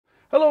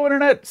Hello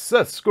Internet,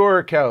 Seth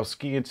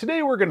Skorkowski, and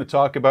today we're going to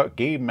talk about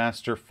Game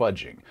Master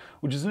Fudging,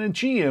 which is when a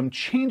GM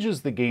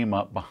changes the game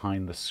up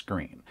behind the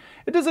screen.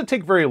 It doesn't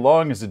take very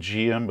long as a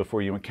GM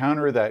before you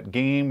encounter that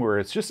game where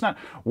it's just not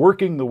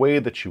working the way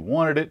that you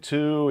wanted it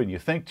to, and you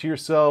think to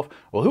yourself,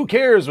 well, who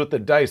cares what the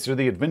dice or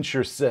the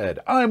adventure said?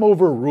 I'm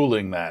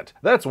overruling that.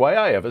 That's why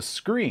I have a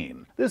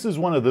screen. This is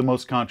one of the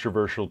most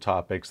controversial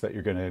topics that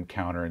you're going to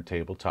encounter in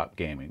tabletop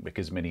gaming,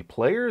 because many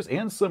players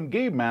and some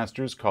game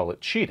masters call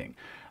it cheating.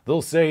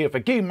 They'll say if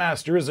a game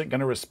master isn't going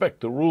to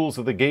respect the rules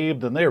of the game,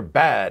 then they're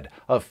bad,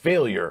 a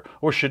failure,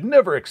 or should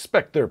never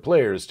expect their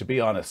players to be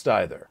honest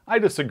either. I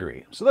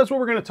disagree. So that's what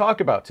we're going to talk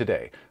about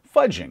today.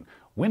 Fudging.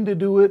 When to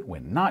do it,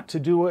 when not to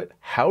do it,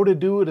 how to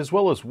do it, as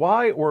well as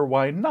why or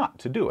why not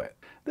to do it.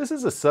 This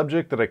is a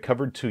subject that I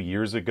covered 2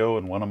 years ago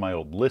in one of my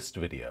old list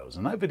videos,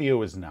 and that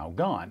video is now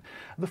gone.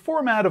 The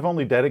format of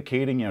only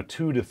dedicating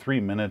 2 to 3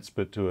 minutes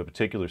but to a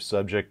particular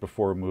subject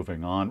before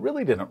moving on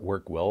really didn't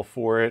work well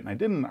for it, and I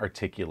didn't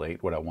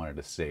articulate what I wanted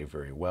to say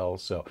very well,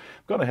 so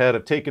I've gone ahead,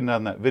 I've taken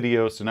down that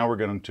video, so now we're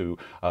going to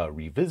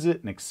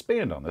revisit and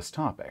expand on this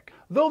topic.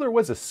 Though there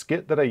was a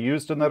skit that I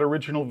used in that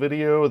original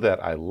video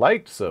that I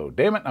liked, so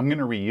damn it, I'm going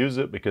to reuse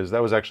it because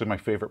that was actually my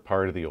favorite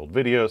part of the old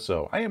video,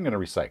 so I am going to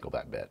recycle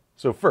that bit.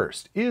 So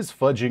first, is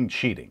fudging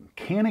cheating?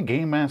 Can a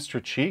game master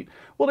cheat?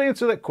 Well, to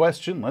answer that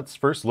question, let's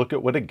first look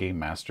at what a game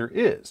master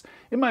is.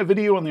 In my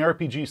video on the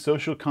RPG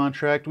social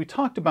contract, we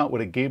talked about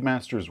what a game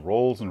master's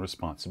roles and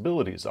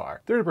responsibilities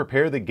are. They're to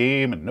prepare the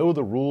game and know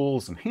the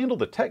rules and handle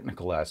the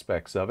technical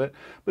aspects of it,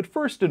 but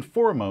first and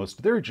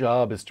foremost, their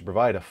job is to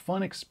provide a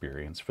fun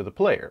experience for the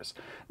players.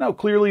 Now,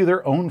 clearly,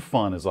 their own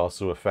fun is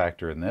also a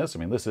factor in this. I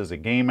mean, this is a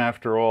game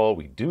after all.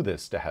 We do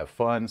this to have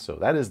fun, so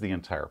that is the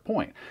entire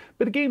point.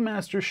 But a game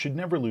master should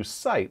never lose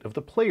sight of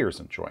the player's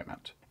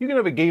enjoyment. You can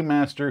have a game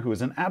master who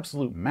has an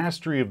absolute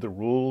mastery of the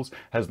rules,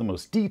 has the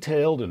most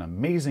detailed and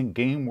amazing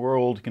game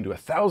world, can do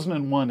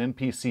 1001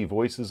 NPC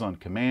voices on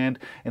command,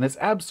 and is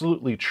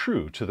absolutely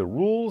true to the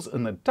rules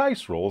and the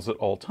dice rolls at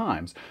all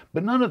times,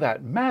 but none of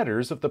that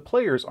matters if the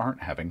players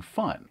aren't having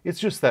fun. It's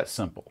just that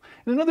simple.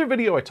 In another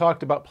video I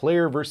talked about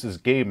player versus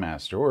game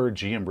master, or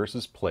GM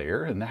versus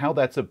player, and how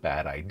that's a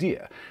bad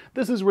idea.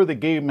 This is where the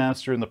game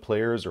master and the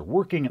players are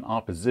working in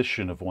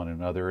opposition of one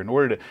another in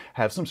order to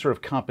have some sort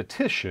of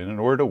competition in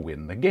order to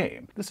win the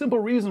game. The simple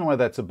reason why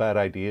that's a bad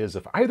idea is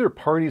if either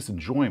party's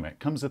enjoyment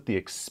comes at the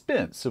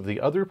expense of the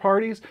other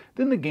party's,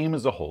 then the game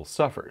as a whole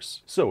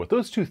suffers. So with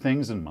those two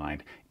things in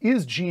mind,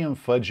 is GM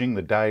fudging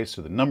the dice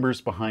or the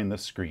numbers behind the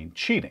screen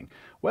cheating?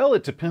 Well,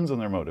 it depends on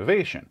their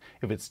motivation.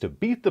 If it's to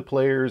beat the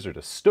players or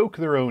to stoke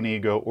their own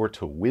ego or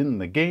to win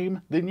the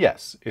game, then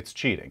yes, it's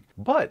cheating.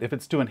 But if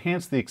it's to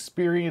enhance the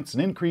experience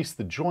and increase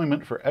the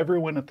enjoyment for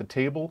everyone at the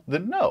table,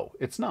 then no,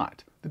 it's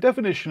not. The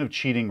definition of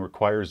cheating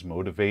requires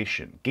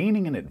motivation,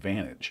 gaining an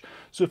advantage.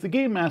 So if the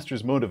game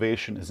master's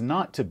motivation is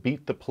not to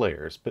beat the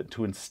players, but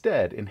to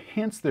instead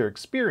enhance their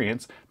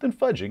experience, then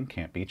fudging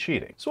can't be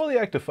cheating. So while the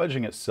act of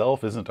fudging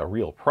itself isn't a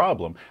real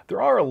problem,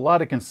 there are a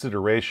lot of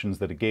considerations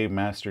that a game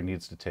master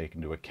needs to take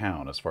into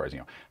account as far as,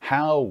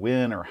 how,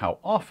 when, or how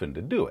often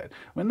to do it.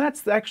 And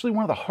that's actually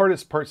one of the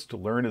hardest parts to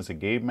learn as a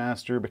game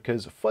master,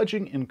 because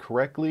fudging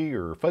incorrectly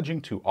or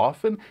fudging too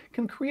often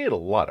can create a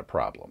lot of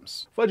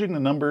problems. Fudging the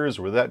numbers,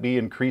 whether that be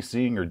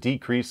increasing or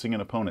decreasing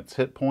an opponent's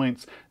hit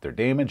points, their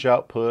damage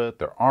output,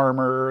 their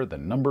armor, the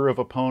number of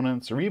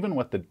opponents, or even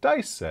what the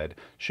dice said,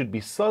 should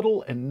be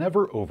subtle and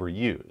never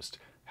overused.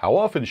 How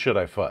often should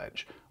I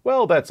fudge?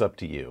 Well, that's up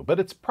to you, but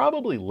it's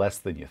probably less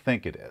than you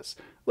think it is.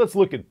 Let's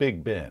look at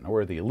Big Ben,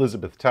 or the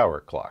Elizabeth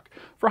Tower clock.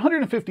 For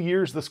 150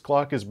 years, this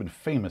clock has been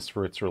famous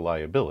for its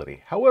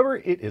reliability. However,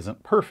 it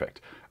isn't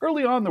perfect.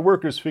 Early on, the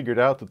workers figured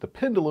out that the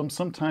pendulum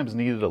sometimes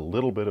needed a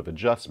little bit of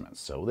adjustment,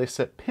 so they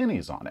set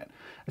pennies on it.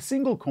 A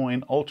single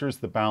coin alters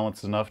the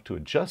balance enough to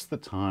adjust the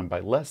time by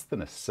less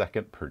than a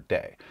second per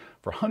day.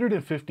 For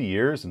 150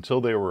 years,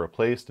 until they were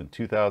replaced in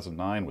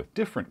 2009 with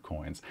different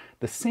coins,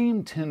 the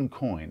same 10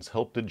 coins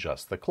helped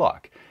adjust the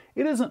clock.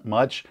 It isn't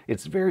much,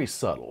 it's very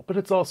subtle, but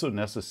it's also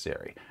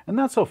necessary, and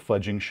that's how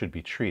fudging should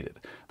be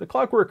treated. The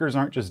clockworkers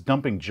aren't just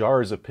dumping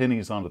jars of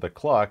pennies onto the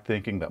clock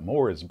thinking that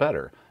more is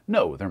better.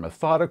 No, they're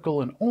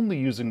methodical and only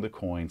using the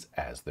coins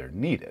as they're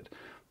needed.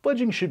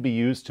 Fudging should be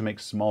used to make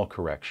small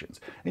corrections,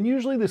 and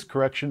usually these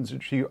corrections are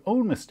to your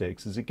own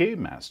mistakes as a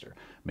game master.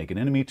 Make an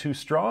enemy too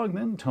strong,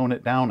 then tone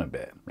it down a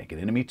bit. Make an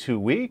enemy too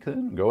weak,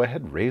 then go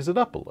ahead and raise it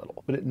up a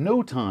little. But at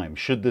no time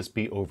should this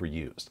be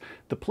overused.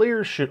 The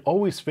players should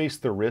always face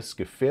the risk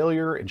of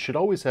failure and should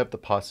always have the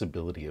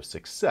possibility of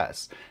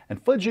success.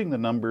 And fudging the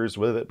numbers,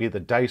 whether it be the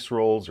dice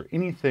rolls or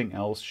anything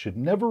else, should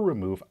never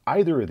remove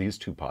either of these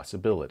two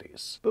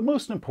possibilities. But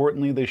most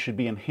importantly, they should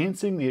be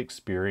enhancing the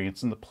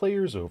experience and the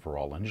player's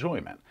overall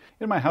enjoyment.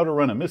 In my How to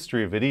Run a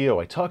Mystery video,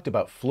 I talked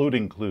about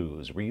floating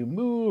clues, where you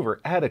move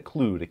or add a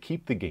clue to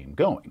keep the game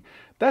going.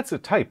 That's a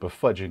type of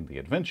fudging the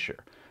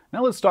adventure.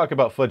 Now let's talk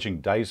about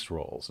fudging dice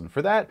rolls, and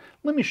for that,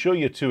 let me show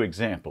you two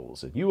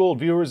examples, and you old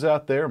viewers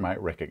out there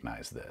might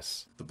recognize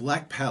this. The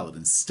Black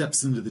Paladin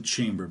steps into the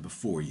chamber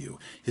before you,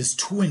 his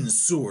twin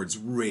swords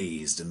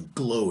raised and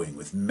glowing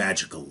with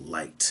magical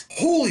light.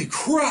 Holy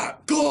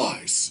crap,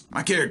 guys!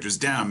 My character's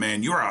down,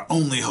 man. You're our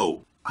only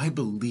hope. I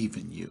believe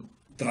in you.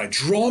 Then I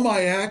draw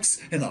my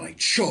axe and I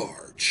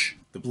charge.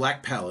 The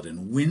Black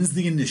Paladin wins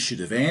the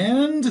initiative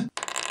and...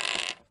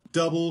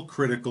 double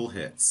critical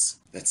hits.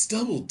 That's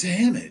double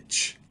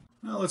damage.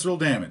 Now let's roll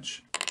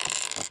damage.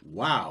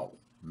 Wow.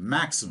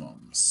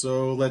 Maximum.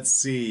 So let's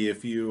see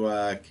if you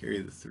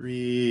carry the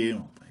 3,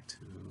 by 2.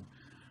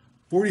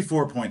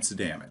 44 points of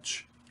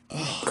damage.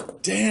 Oh,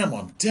 damn,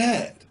 I'm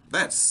dead.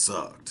 That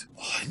sucked.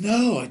 Oh, I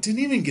know, I didn't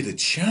even get a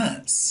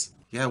chance.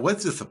 Yeah,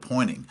 what's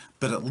disappointing,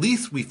 but at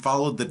least we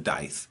followed the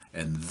dice,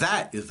 and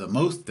that is the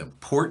most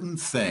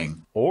important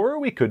thing. Or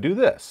we could do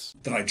this.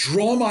 Then I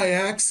draw my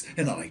axe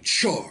and I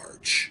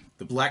charge.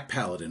 The Black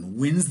Paladin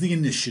wins the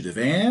initiative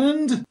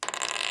and...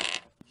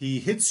 he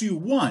hits you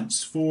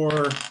once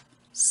for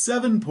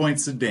 7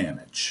 points of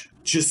damage.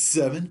 Just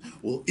 7?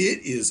 Well,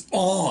 it is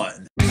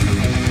on.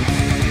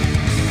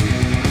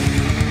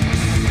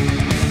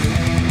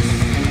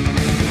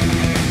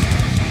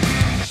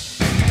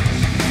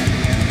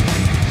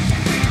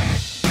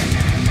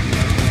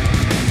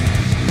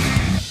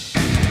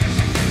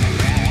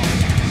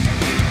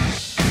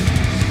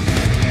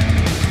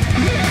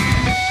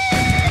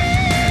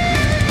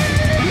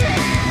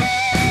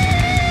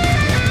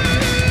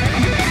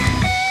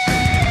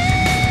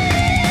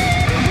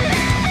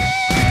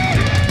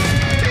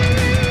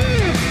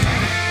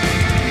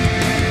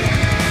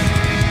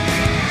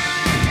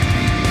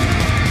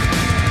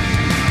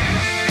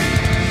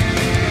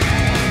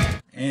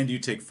 And you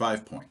take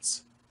 5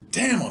 points.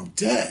 Damn, I'm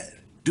dead.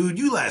 Dude,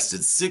 you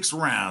lasted 6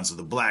 rounds with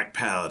the Black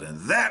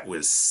Paladin. That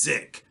was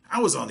sick. I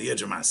was on the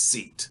edge of my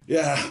seat.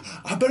 Yeah,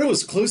 I bet I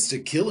was close to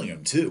killing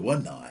him too,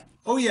 wasn't I?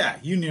 Oh yeah,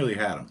 you nearly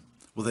had him.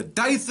 Well, the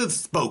dice have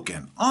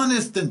spoken,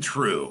 honest and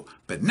true.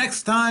 But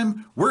next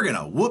time, we're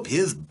gonna whoop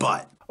his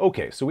butt.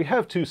 Okay, so we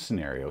have two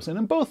scenarios, and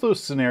in both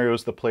those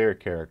scenarios the player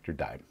character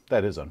died.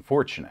 That is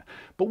unfortunate.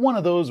 But one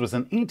of those was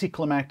an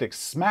anticlimactic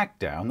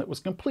smackdown that was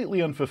completely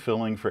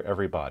unfulfilling for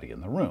everybody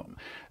in the room.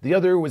 The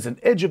other was an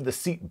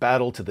edge-of-the-seat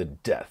battle to the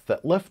death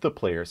that left the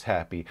players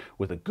happy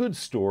with a good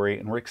story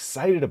and were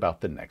excited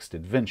about the next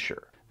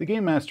adventure. The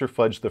Game Master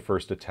fudged the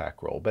first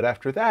attack roll, but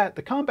after that,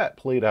 the combat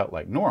played out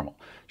like normal.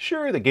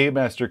 Sure, the Game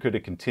Master could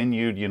have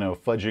continued,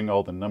 fudging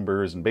all the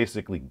numbers and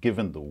basically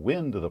given the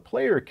win to the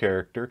player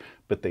character,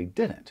 but they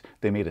didn't.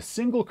 They made a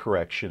single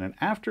correction, and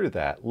after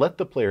that, let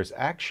the player's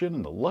action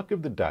and the luck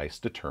of the dice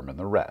determine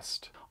the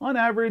rest. On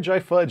average,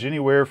 I fudge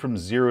anywhere from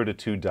 0 to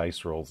 2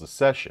 dice rolls a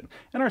session,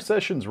 and our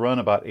sessions run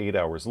about 8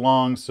 hours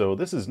long, so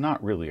this is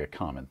not really a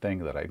common thing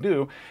that I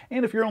do,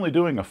 and if you're only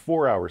doing a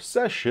 4-hour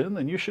session,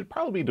 then you should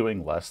probably be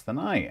doing less than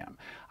I am.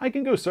 I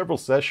can go several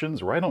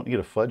sessions where I don't need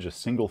to fudge a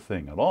single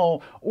thing at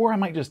all, or I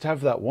might just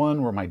have that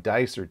one where my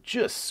dice are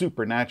just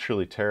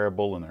supernaturally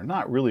terrible and they're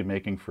not really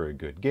making for a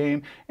good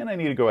game, and I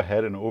need to go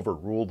ahead and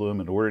overrule them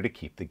in order to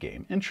keep the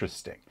game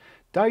interesting.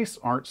 Dice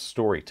aren't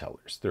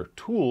storytellers. They're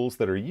tools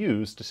that are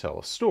used to tell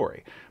a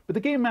story. But the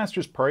Game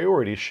Master's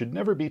priorities should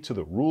never be to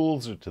the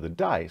rules or to the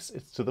dice,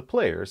 it's to the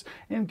players,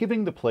 and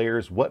giving the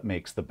players what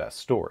makes the best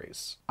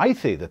stories. I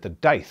say that the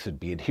dice should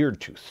be adhered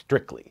to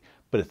strictly,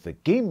 but it's the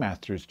Game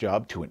Master's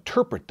job to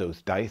interpret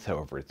those dice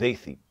however they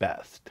see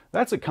best.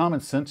 That's a common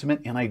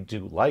sentiment, and I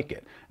do like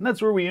it. And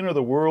that's where we enter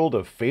the world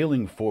of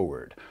failing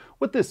forward.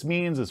 What this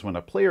means is when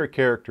a player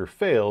character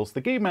fails, the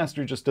Game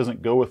Master just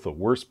doesn't go with the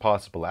worst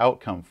possible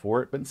outcome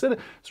for it, but instead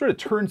sort of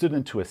turns it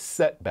into a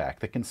setback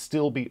that can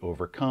still be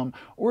overcome,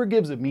 or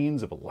gives a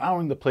means of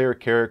allowing the player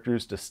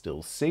characters to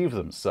still save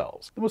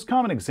themselves. The most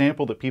common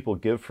example that people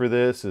give for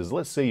this is,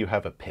 let's say you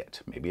have a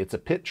pit. Maybe it's a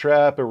pit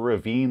trap or a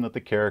ravine that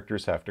the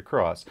characters have to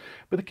cross,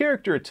 but the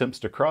character attempts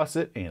to cross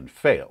it and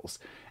fails.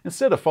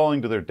 Instead of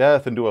falling to their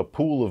death into a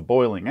pool of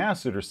boiling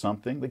acid or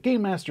something, the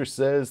Game Master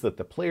says that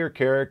the player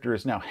character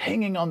is now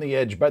hanging on the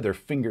edge by their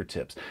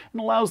fingertips and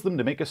allows them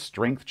to make a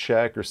strength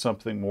check or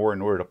something more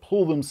in order to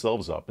pull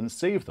themselves up and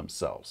save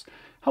themselves.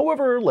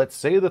 However, let's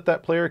say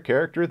that player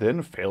character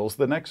then fails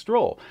the next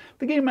roll.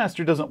 The Game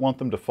Master doesn't want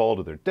them to fall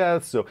to their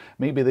death, so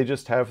maybe they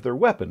just have their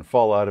weapon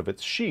fall out of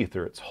its sheath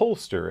or its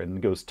holster and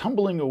goes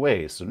tumbling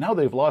away, so now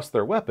they've lost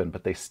their weapon,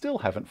 but they still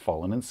haven't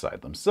fallen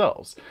inside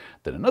themselves.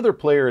 Then another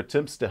player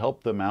attempts to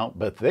help them out,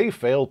 but they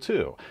fail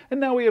too, and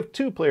now we have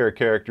 2 player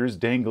characters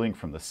dangling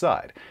from the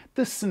side.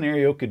 This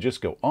scenario could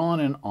just go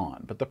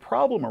on, but the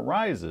problem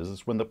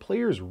arises when the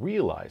players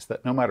realize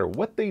that no matter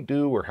what they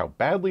do or how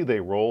badly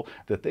they roll,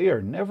 that they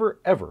are never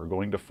ever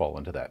going to fall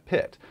into that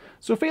pit.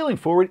 So failing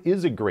forward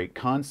is a great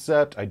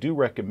concept. I do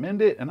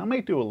recommend it, and I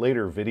might do a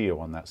later video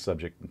on that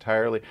subject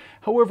entirely.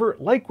 However,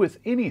 like with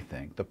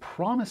anything, the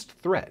promised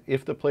threat,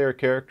 if the player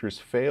characters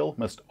fail,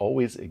 must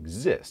always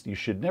exist. You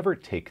should never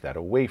take that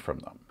away from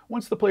them.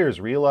 Once the players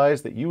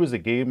realize that you as a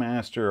game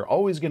master are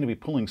always going to be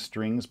pulling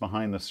strings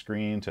behind the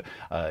screen to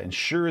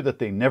ensure that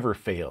they never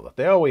fail, that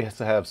they always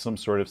have some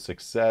sort of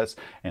success,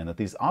 and that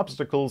these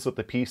obstacles that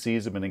the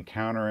PCs have been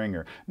encountering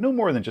are no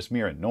more than just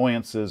mere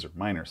annoyances or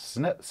minor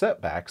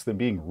setbacks than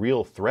being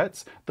real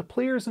threats, the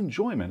player's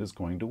enjoyment is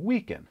going to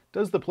weaken.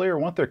 Does the player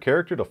want their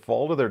character to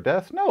fall to their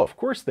death? No, of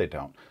course they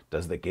don't.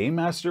 Does the game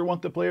master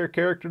want the player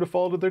character to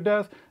fall to their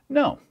death?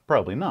 No,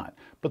 probably not.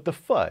 But the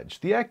fudge,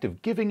 the act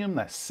of giving him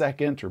that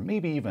second or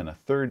maybe even a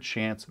third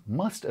chance,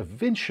 must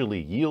eventually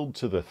yield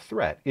to the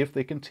threat if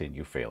they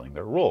continue failing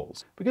their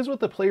rolls. Because what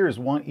the players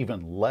want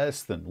even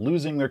less than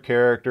losing their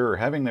character or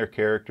having their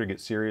character get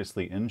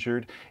seriously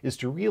injured is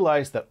to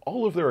realize that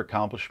all of their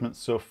accomplishments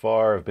so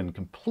far have been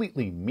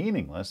completely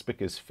meaningless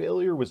because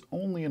failure was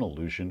only an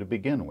illusion to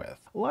begin with.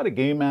 A lot of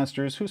game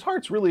masters whose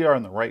hearts really are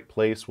in the right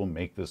place will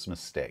make this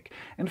mistake,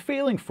 and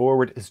failing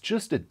forward is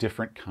just a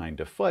different kind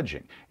of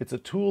fudging. It's a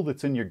tool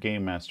that's in your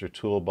Game Master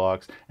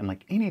toolbox, and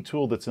like any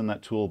tool that's in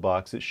that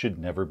toolbox, it should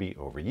never be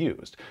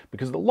overused,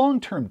 because the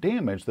long-term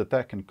damage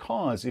that can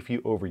cause if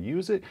you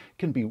overuse it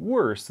can be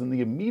worse than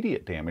the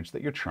immediate damage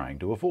that you're trying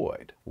to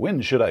avoid.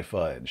 When should I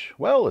fudge?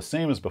 Well, the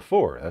same as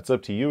before. That's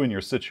up to you and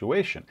your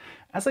situation.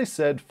 As I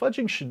said,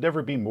 fudging should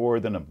never be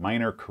more than a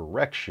minor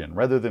correction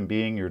rather than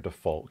being your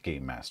default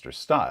Game Master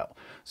style.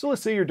 So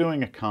let's say you're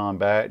doing a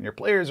combat and your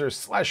players are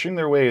slashing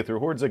their way through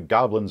hordes of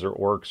goblins or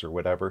orcs or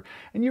whatever,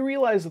 and you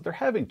realize that they're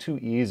having too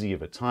easy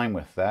of a time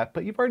with that,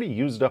 but you've already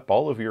used up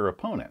all of your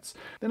opponents.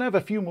 Then have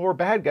a few more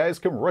bad guys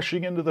come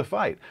rushing into the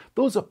fight.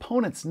 Those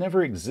opponents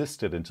never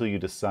existed until you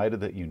decided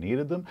that you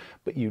needed them,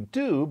 but you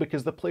do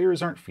because the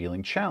players aren't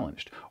feeling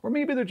challenged. Or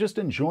maybe they're just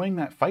enjoying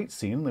that fight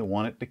scene and they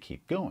want it to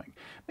keep going.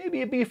 Maybe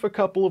you beef a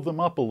couple of them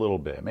up a little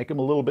bit, make them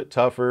a little bit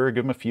tougher,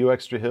 give them a few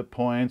extra hit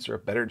points or a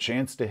better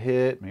chance to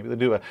hit. Maybe they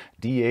do a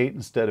D8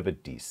 instead of a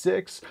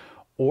D6.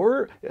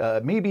 Or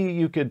maybe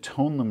you could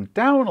tone them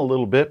down a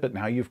little bit, but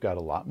now you've got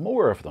a lot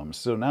more of them.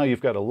 So now you've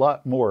got a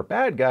lot more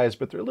bad guys,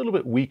 but they're a little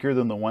bit weaker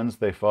than the ones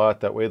they fought.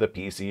 That way the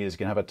PC is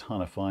going to have a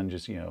ton of fun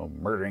just,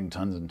 murdering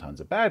tons and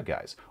tons of bad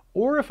guys.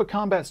 Or if a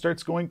combat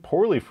starts going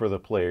poorly for the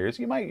players,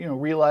 you might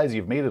realize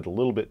you've made it a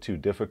little bit too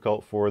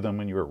difficult for them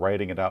when you were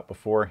writing it out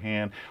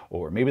beforehand,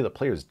 or maybe the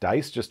players'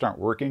 dice just aren't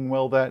working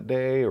well that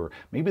day, or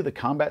maybe the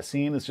combat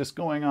scene is just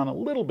going on a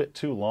little bit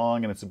too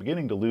long and it's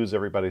beginning to lose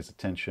everybody's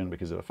attention,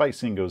 because if a fight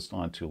scene goes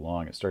on too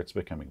long, it starts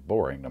becoming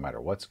boring no matter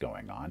what's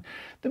going on.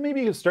 Then maybe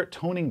you can start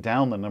toning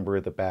down the number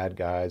of the bad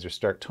guys or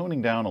start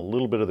toning down a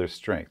little bit of their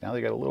strength. Now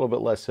they got a little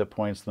bit less hit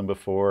points than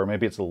before, or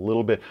maybe it's a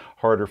little bit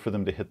harder for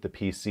them to hit the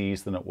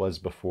PCs than it was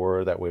before.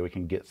 That way we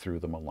can get through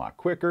them a lot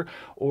quicker.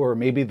 Or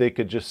maybe they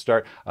could just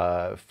start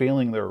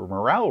failing their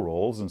morale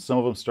rolls and some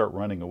of them start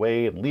running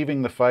away and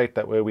leaving the fight.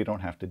 That way we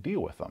don't have to deal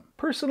with them.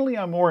 Personally,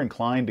 I'm more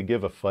inclined to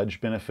give a fudge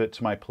benefit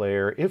to my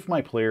player if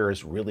my player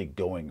is really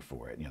going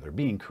for it. They're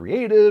being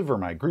creative, or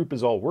my group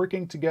is all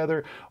working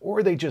together,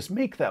 or they just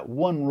make that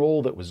one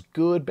roll that was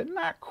good but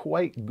not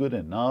quite good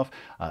enough,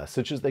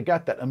 such as they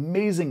got that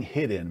amazing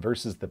hit in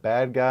versus the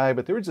bad guy,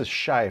 but they were just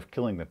shy of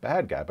killing the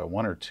bad guy by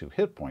 1 or 2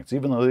 hit points,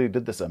 even though they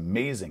did this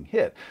amazing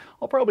hit.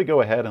 I'll probably go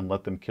ahead and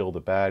let them kill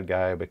the bad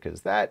guy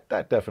because that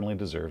definitely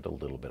deserved a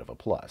little bit of a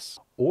plus.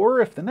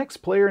 Or if the next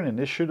player in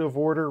initiative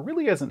order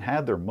really hasn't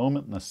had their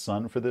moment in the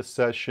sun for this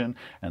session,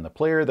 and the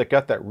player that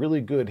got that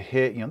really good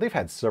hit, they've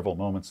had several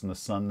moments in the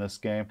sun this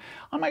game,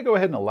 I might go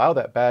ahead and allow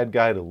that bad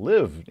guy to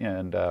live,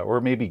 and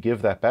or maybe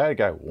give that bad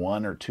guy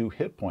 1 or 2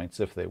 hit points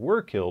if they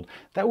were killed.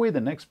 That way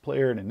the next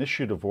player in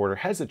initiative order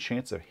has a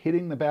chance of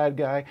hitting the bad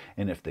guy,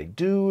 and if they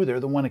do, they're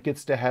the one that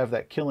gets to have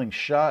that killing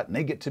shot, and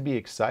they get to be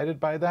excited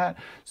by that.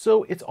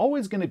 So it's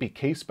always going to be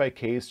case by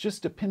case,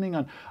 just depending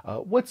on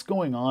what's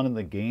going on in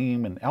the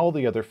game and all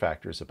the other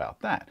factors about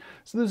that.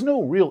 So there's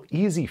no real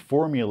easy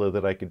formula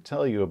that I could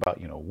tell you about,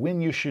 when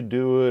you should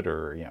do it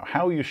or,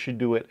 how you should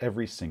do it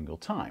every single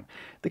time.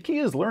 The key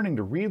is learning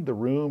to read the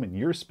room and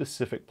your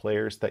specific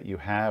players that you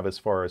have as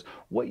far as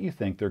what you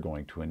think they're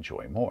going to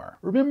enjoy more.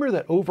 Remember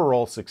that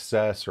overall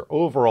success or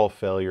overall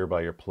failure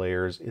by your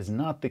players is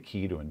not the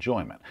key to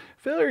enjoyment.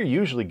 Failure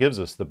usually gives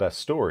us the best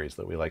stories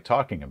that we like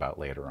talking about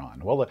later on,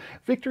 while a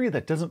victory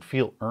that doesn't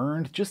feel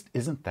earned just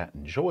isn't that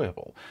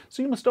enjoyable.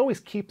 So you must always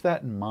keep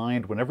that in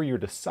mind whenever you're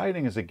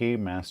deciding as a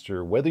game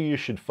master whether you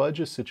should fudge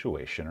a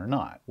situation or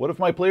not. What if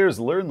my players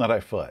learn that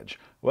I fudge?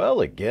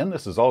 Well, again,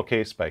 this is all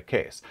case by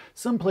case.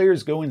 Some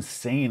players go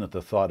insane at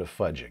the thought of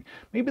fudging.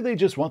 Maybe they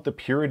just want the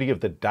purity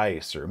of the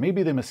dice, or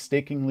maybe they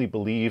mistakenly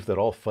believe that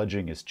all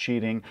fudging is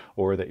cheating,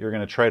 or that you're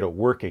going to try to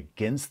work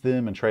against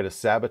them and try to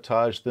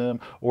sabotage them,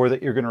 or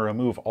that you're going to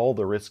remove all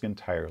the risk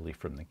entirely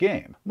from the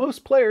game.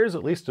 Most players,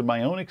 at least in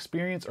my own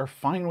experience, are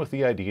fine with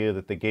the idea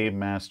that the game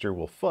master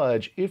will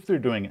fudge if they're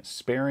doing it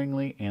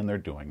sparingly and they're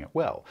doing it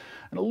well.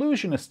 An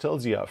illusionist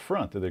tells you up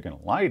front that they're going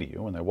to lie to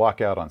you when they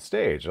walk out on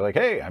stage. They're like,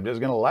 hey, I'm just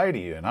going to lie to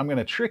you you and I'm going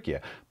to trick you.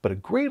 But a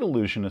great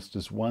illusionist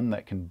is one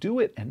that can do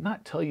it and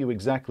not tell you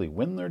exactly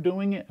when they're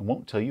doing it and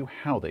won't tell you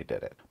how they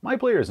did it. My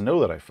players know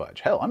that I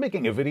fudge. Hell, I'm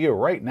making a video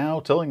right now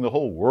telling the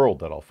whole world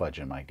that I'll fudge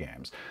in my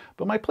games.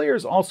 But my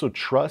players also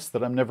trust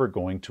that I'm never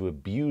going to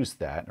abuse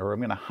that or I'm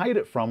going to hide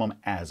it from them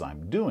as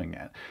I'm doing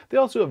it. They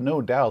also have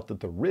no doubt that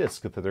the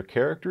risk that their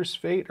character's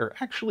fate are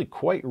actually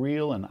quite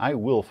real and I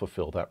will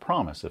fulfill that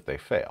promise if they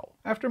fail.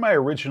 After my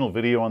original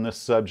video on this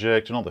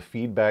subject and all the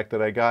feedback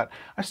that I got,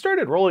 I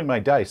started rolling my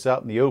dice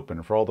out in the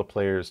open for all the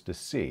players to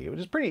see, which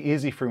is pretty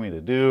easy for me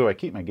to do. I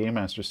keep my Game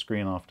Master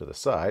screen off to the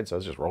side, so I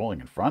was just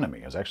rolling in front of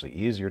me. It was actually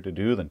easier to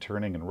do than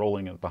turning and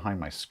rolling it behind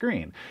my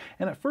screen.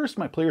 And at first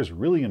my players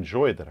really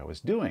enjoyed that I was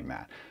doing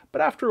that.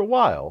 But after a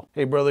while,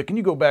 "Hey brother, can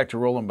you go back to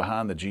rolling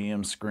behind the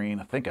GM screen?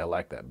 I think I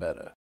like that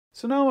better."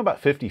 So now I'm about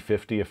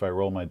 50-50 if I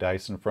roll my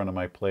dice in front of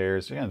my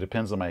players. It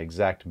depends on my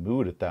exact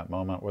mood at that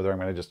moment, whether I'm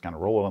going to just kind of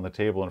roll it on the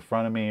table in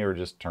front of me or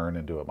just turn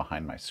and do it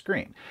behind my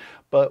screen.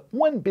 But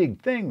one big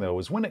thing, though,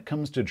 is when it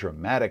comes to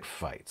dramatic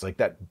fights, like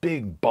that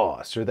big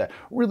boss or that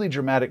really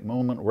dramatic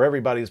moment where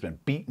everybody's been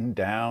beaten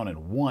down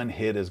and one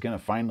hit is going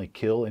to finally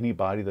kill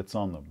anybody that's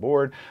on the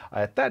board,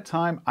 at that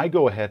time, I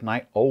go ahead and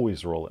I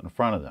always roll it in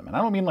front of them. And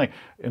I don't mean like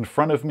in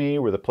front of me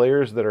where the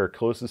players that are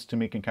closest to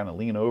me can kind of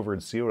lean over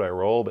and see what I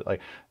roll, but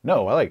like,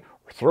 no, I like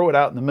throw it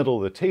out in the middle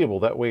of the table.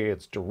 That way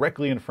it's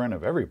directly in front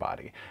of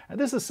everybody. And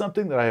this is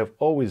something that I have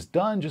always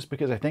done just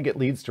because I think it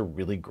leads to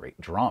really great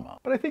drama.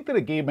 But I think that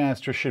a game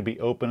master should be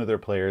open to their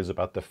players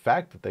about the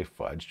fact that they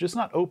fudge, just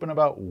not open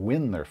about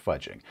when they're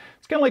fudging.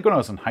 It's kind of like when I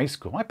was in high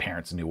school. My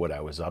parents knew what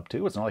I was up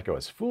to. It's not like I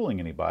was fooling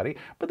anybody,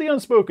 but the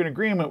unspoken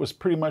agreement was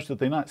pretty much that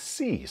they not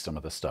see some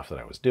of the stuff that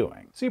I was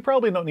doing. So you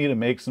probably don't need to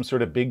make some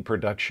sort of big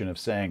production of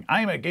saying,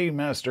 I'm a game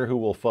master who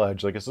will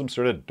fudge, like it's some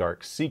sort of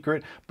dark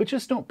secret, but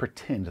just don't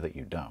pretend that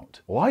you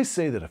don't. Well, I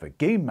say that if a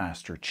game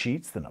master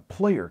cheats, then a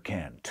player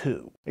can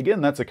too.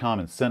 Again, that's a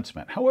common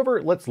sentiment.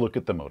 However, let's look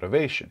at the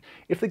motivation.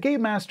 If the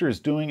game master is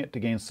doing it to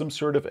gain some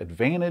sort of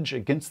advantage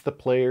against the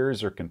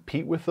players or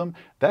compete with them,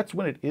 that's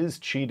when it is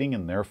cheating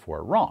and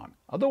therefore wrong.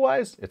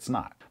 Otherwise, it's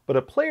not. But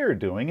a player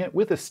doing it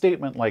with a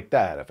statement like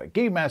that, if a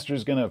game master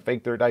is going to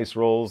fake their dice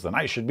rolls, then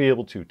I should be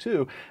able to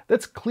too,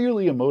 that's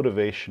clearly a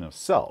motivation of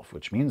self,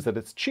 which means that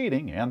it's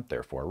cheating and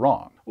therefore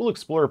wrong. We'll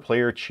explore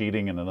player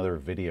cheating in another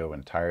video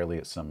entirely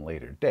at some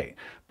later date.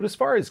 But as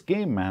far as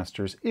game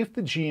masters, if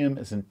the GM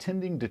is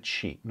intending to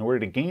cheat in order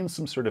to gain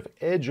some sort of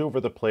edge over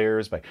the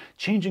players by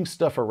changing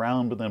stuff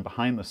around with them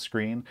behind the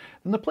screen,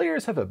 then the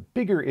players have a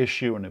bigger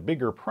issue and a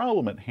bigger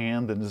problem at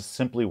hand than is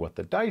simply what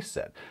the dice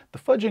said. The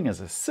fudging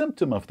is a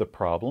symptom of the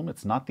problem,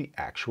 it's not the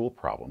actual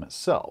problem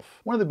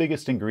itself. One of the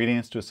biggest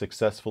ingredients to a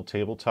successful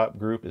tabletop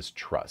group is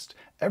trust.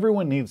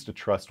 Everyone needs to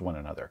trust one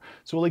another.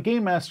 So while a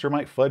game master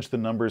might fudge the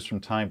numbers from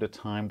time to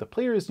time, the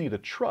players need to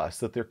trust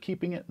that they're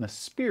keeping it in the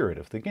spirit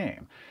of the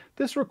game.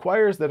 This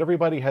requires that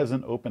everybody has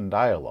an open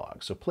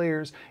dialogue. So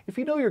players, if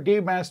you know your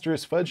game master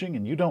is fudging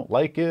and you don't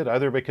like it,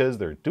 either because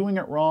they're doing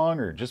it wrong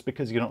or just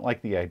because you don't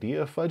like the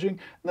idea of fudging,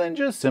 then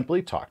just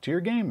simply talk to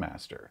your game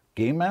master.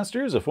 Game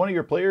masters, if one of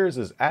your players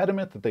is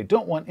adamant that they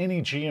don't want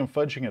any GM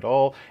fudging at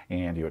all,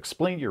 and you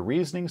explain your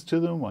reasonings to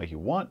them while you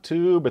want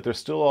to, but they're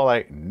still all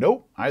like,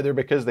 nope, either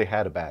because they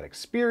had a bad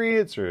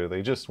experience, or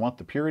they just want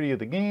the purity of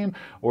the game,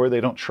 or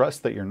they don't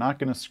trust that you're not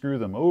going to screw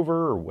them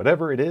over, or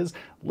whatever it is,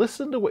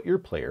 listen to what your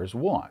players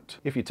want.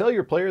 If you tell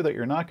your player that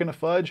you're not going to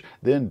fudge,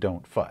 then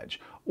don't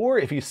fudge. Or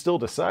if you still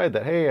decide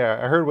that, hey,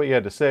 I heard what you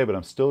had to say, but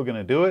I'm still going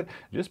to do it,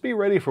 just be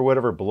ready for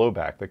whatever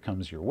blowback that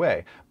comes your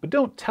way. But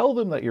don't tell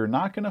them that you're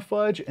not going to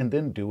fudge and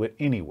then do it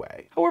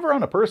anyway. However,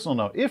 on a personal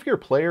note, if your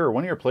player or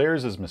one of your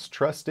players is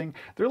mistrusting,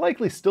 they're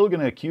likely still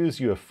going to accuse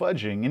you of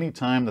fudging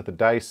anytime that the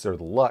dice or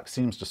the luck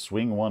seems to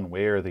swing one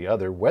way or the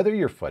other, whether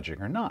you're fudging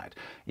or not.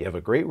 You have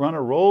a great run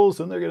of rolls,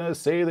 and they're going to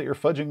say that you're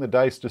fudging the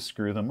dice to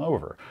screw them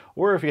over.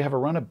 Or if you have a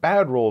run of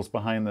bad rolls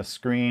behind the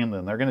screen,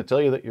 then they're going to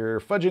tell you that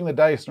you're fudging the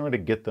dice in order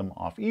to get them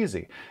off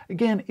easy.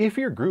 Again, if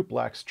your group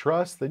lacks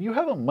trust, then you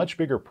have a much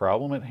bigger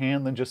problem at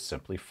hand than just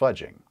simply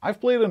fudging.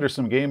 I've played under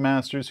some game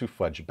masters who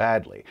fudge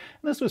badly,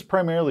 and this was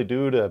primarily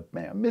due to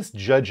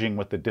misjudging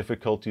what the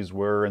difficulties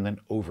were and then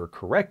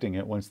overcorrecting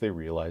it once they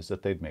realized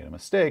that they'd made a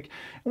mistake,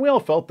 and we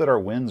all felt that our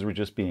wins were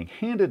just being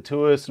handed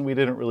to us and we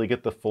didn't really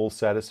get the full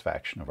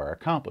satisfaction of our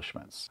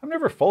accomplishments. I've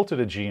never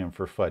faulted a GM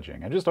for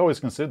fudging, I just always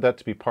considered that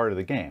to be part of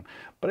the game,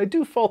 but I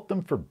do fault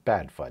them for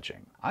bad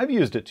fudging. I've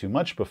used it too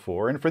much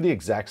before, and for the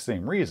exact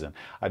same reason.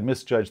 I'd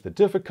misjudge the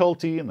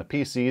difficulty, and the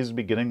PCs would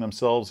be getting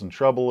themselves in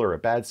trouble or a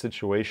bad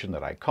situation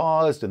that I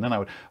caused, and then I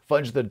would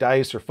fudge the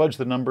dice or fudge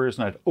the numbers,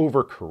 and I'd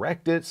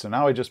overcorrect it, so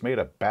now I just made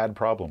a bad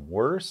problem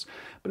worse.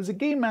 But as a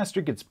game master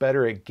gets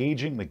better at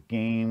gauging the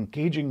game,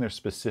 gauging their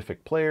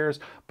specific players,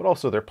 but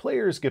also their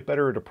players get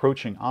better at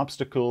approaching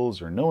obstacles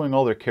or knowing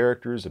all their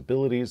characters'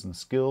 abilities and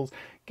skills,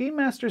 game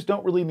masters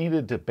don't really need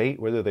to debate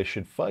whether they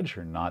should fudge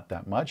or not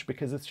that much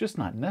because it's just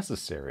not necessary.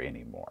 necessary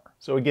anymore.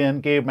 So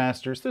again, Game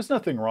Masters, there's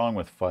nothing wrong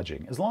with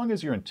fudging, as long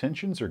as your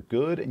intentions are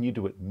good and you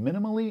do it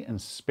minimally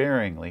and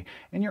sparingly,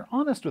 and you're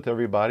honest with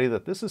everybody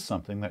that this is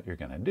something that you're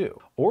going to do.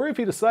 Or if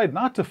you decide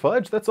not to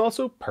fudge, that's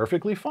also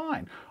perfectly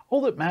fine.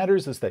 All that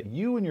matters is that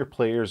you and your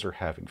players are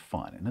having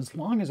fun, and as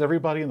long as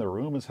everybody in the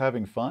room is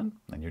having fun,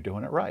 then you're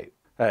doing it right.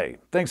 Hey,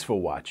 thanks for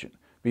watching.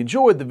 If you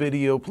enjoyed the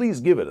video,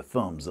 please give it a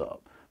thumbs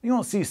up. If you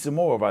want to see some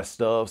more of our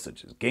stuff,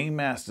 such as Game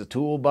Master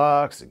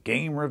Toolbox and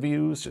game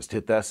reviews, just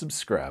hit that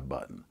subscribe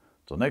button.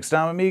 Till next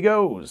time,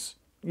 amigos,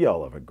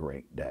 y'all have a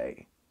great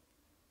day.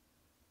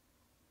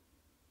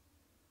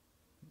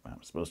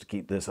 I'm supposed to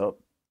keep this up.